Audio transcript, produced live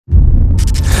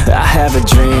have a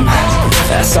dream,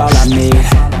 that's all I need.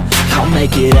 I'll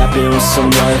make it happen with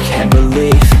some work and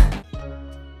belief.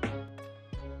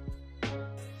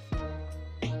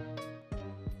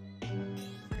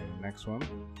 Okay, next one.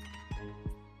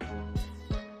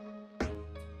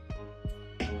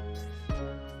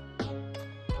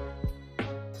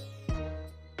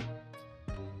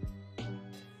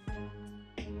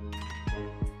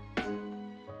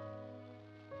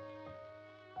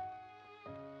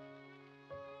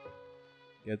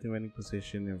 Get in winning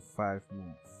position in 5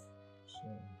 moves.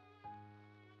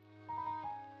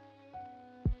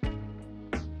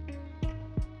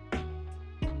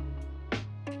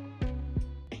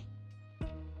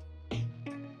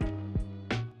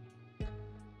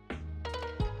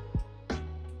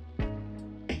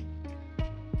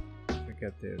 So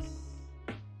get this.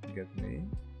 Get me.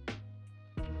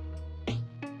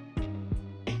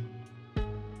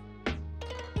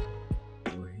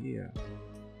 Over here.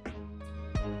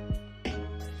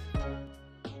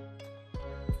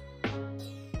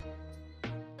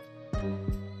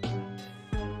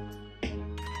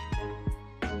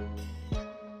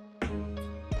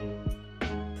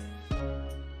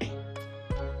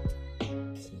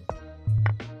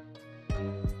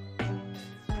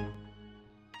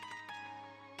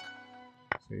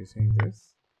 So you're saying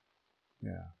this?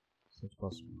 Yeah, so it's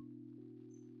possible.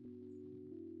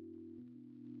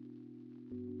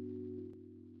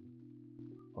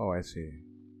 Oh, I see.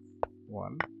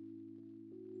 1. I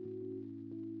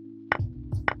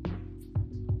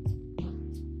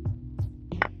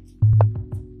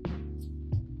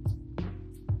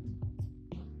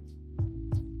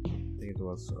think it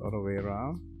was other way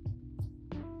around.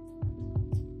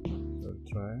 So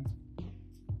try.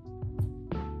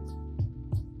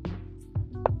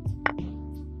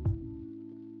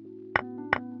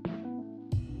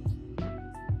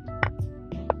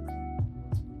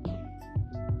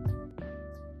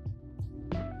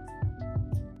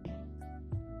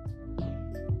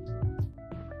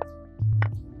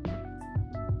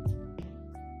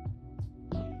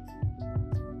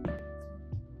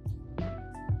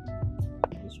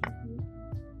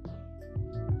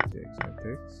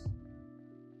 X.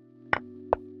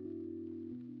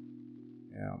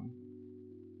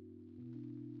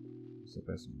 It's the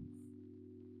best move.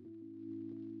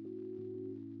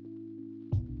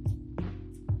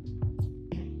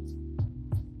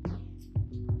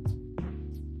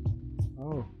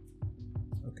 Oh,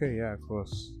 okay, yeah, of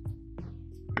course.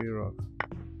 Free rock.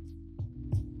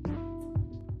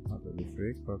 Not really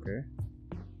freak, okay.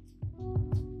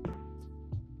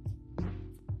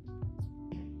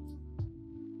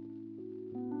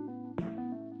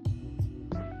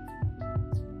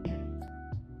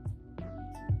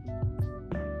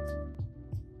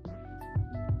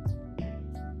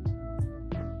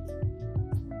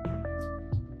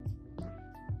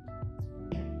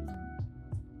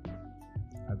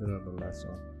 I don't know the last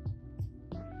one.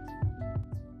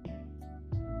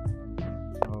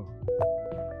 Oh.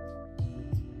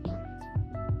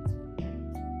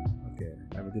 Okay,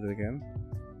 let me do it again.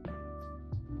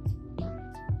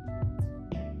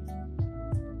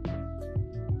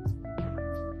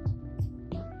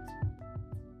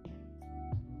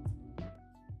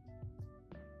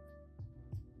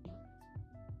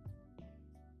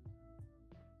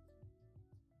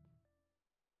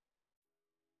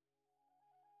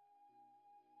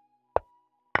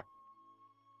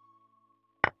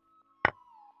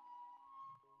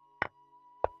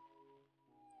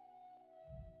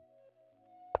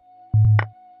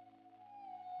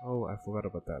 Oh, I forgot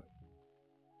about that.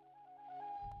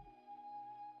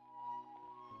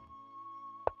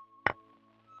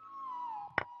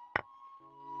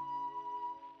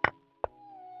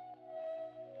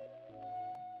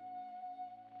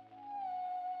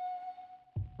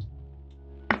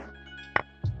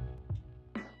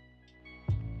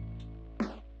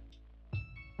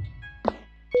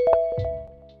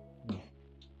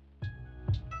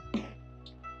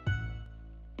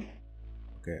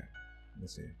 Okay,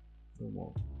 let's see. 2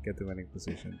 more. Get the winning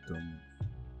position. 2 more.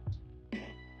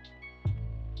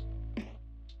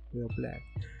 We are black.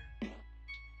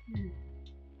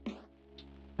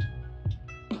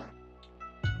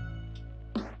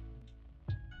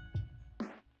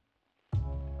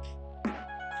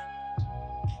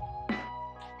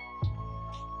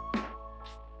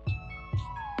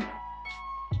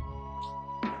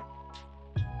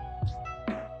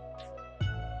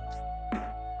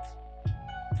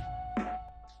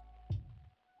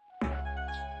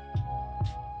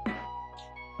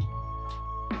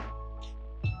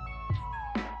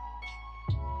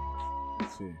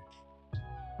 Let's see.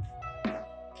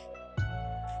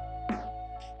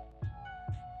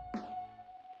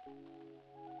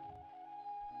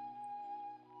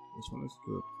 This one is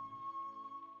good.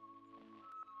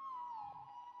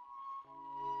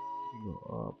 You go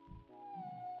up.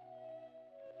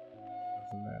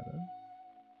 Doesn't matter.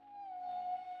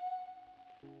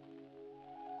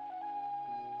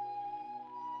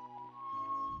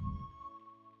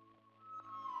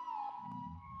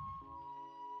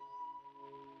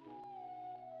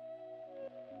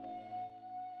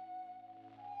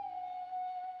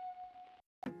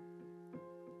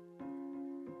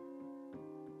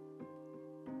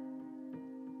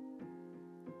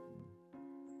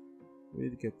 We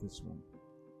need to get this one.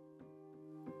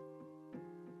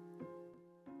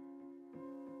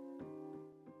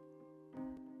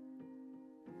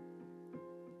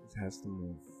 It has to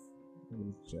move.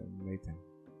 Later.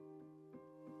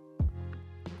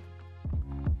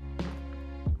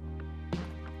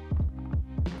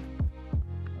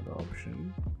 Another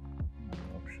option. Another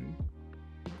option.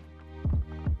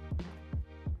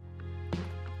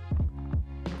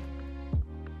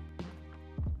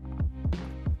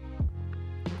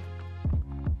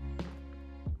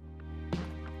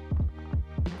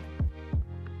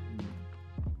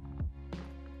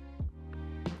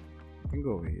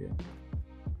 Go over here.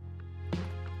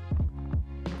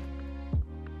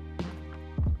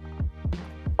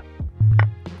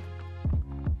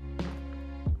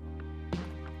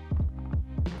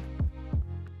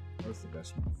 What's the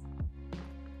best move?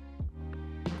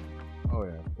 Oh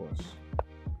yeah, of course.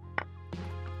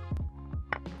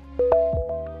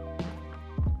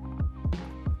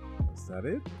 Is that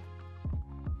it?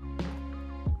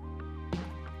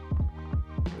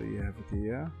 So you have it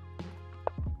here.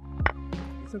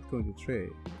 It's not going to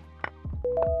trade.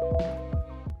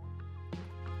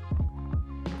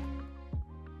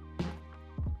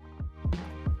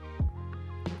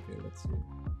 Okay, let's see.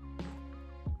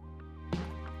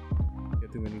 Get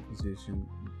the winning position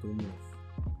to move.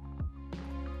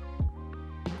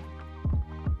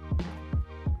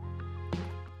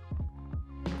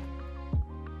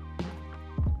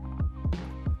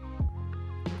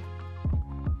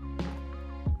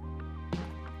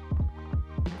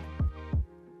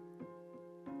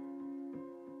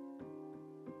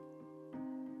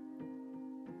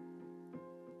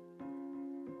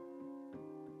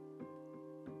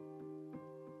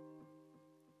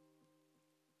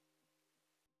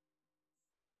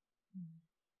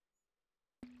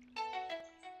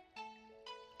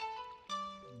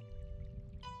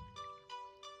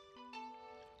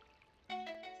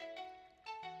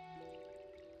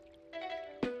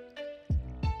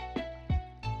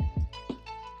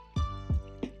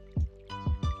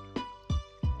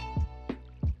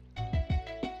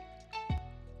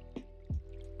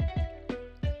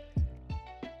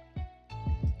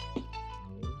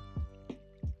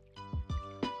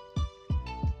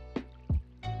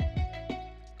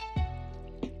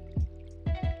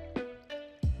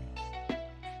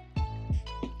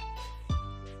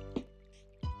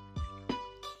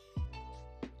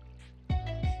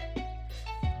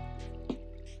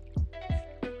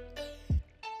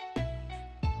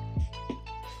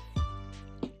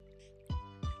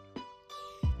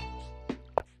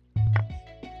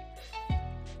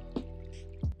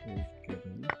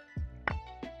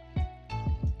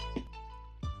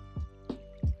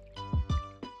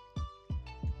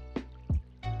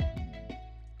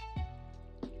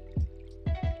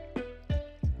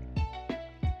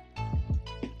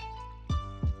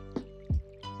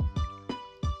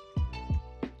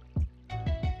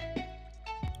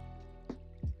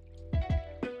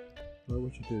 Why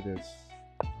would you do this?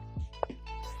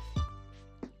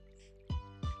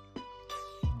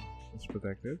 It's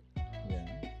protected. Yeah.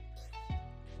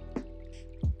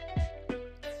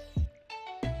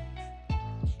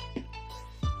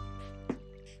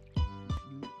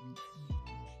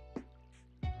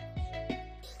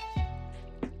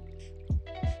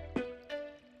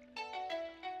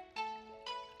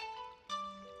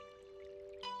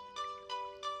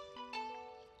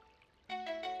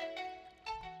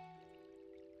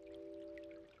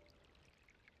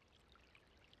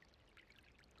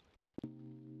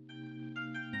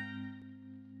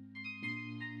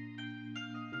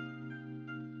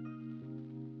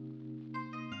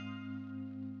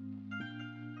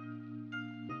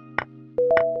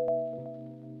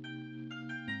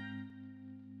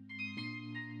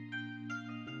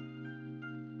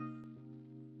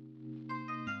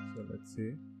 So let's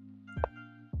see.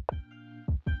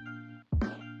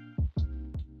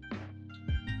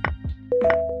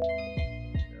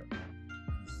 Yeah.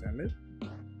 Sell it.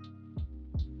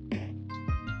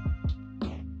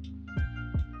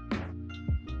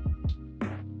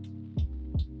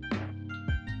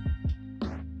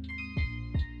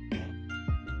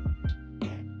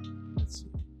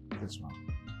 this one.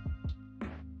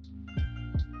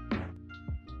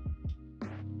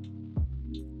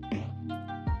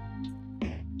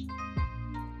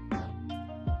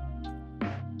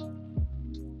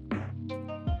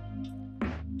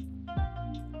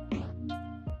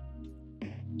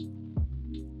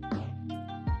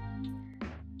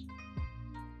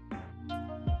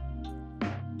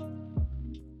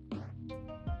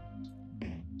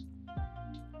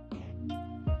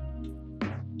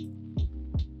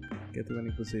 Get to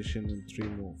winning position in 3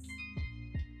 moves.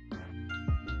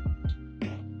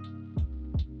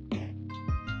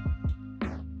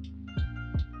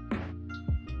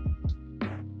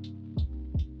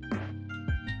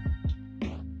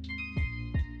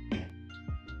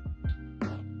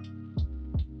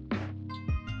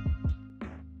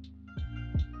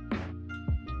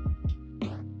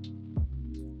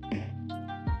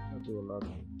 I'll do a lot.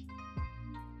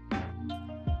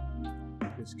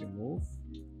 This can move.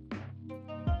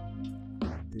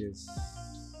 This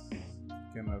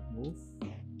cannot move.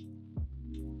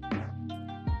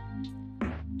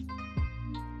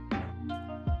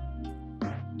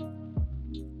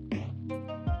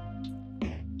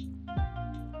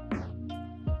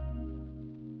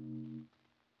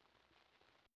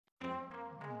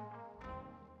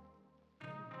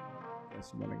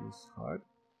 This morning is hard.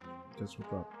 Just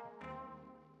woke up.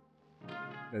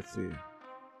 Let's see.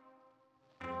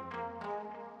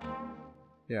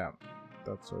 Yeah.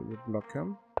 That's how you block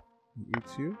him. He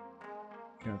eats you.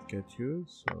 Can't get you,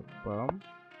 so bomb.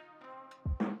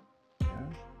 Yeah,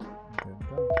 and then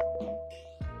down.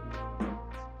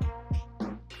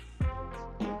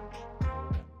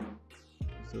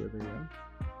 Let's do it again.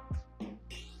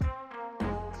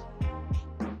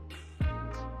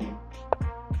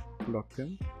 Block him.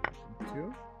 Eat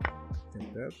you.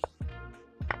 Get that.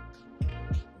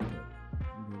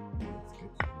 And then let's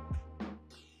get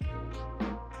you.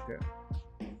 Okay.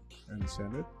 And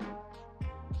send it.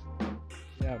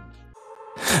 Yeah.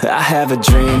 I have a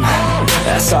dream,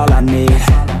 that's all I need.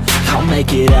 I'll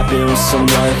make it happen with some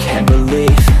work and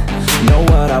belief. Know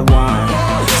what I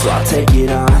want, so I'll take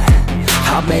it on.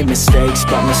 I've made mistakes,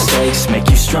 but mistakes make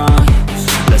you strong.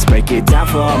 Let's break it down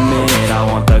for a minute. I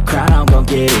want the crown, I'm gon'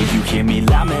 get it. You hear me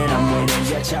loud, man, I'm winning.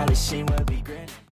 Yeah, Charlie Sheen will